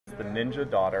The Ninja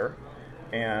Daughter,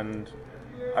 and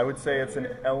I would say it's an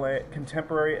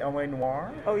contemporary LA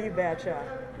noir. Oh, you betcha.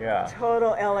 Yeah.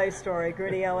 Total LA story,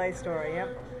 gritty LA story,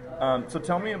 yep. So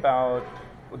tell me about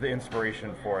the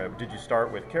inspiration for it. Did you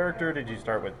start with character? Did you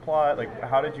start with plot? Like,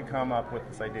 how did you come up with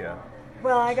this idea?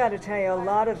 Well, I got to tell you, a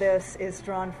lot of this is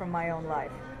drawn from my own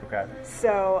life. Okay.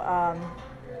 So,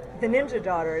 The Ninja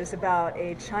Daughter is about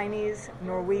a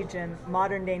Chinese-Norwegian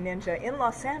modern-day ninja in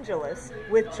Los Angeles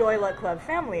with Joy Luck Club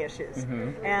family issues.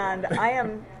 Mm-hmm. And I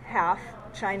am half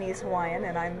Chinese-Hawaiian,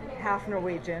 and I'm half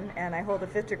Norwegian, and I hold a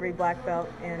 5th-degree black belt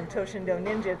in Toshindo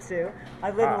Ninjutsu.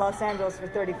 I've lived in Los Angeles for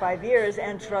 35 years,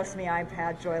 and trust me, I've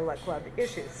had Joy Luck Club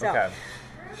issues. So, okay.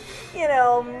 You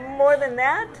know, more than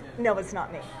that, no, it's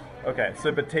not me. Okay,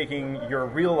 so but taking your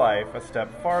real life a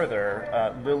step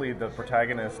farther, Lily, the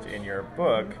protagonist in your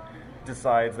book,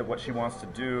 decides that what she wants to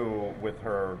do with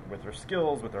her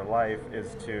skills, with her life,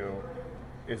 is to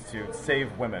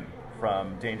save women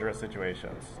from dangerous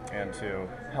situations and to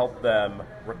help them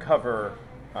recover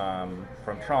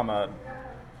from trauma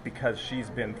because she's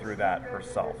been through that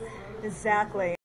herself. Exactly.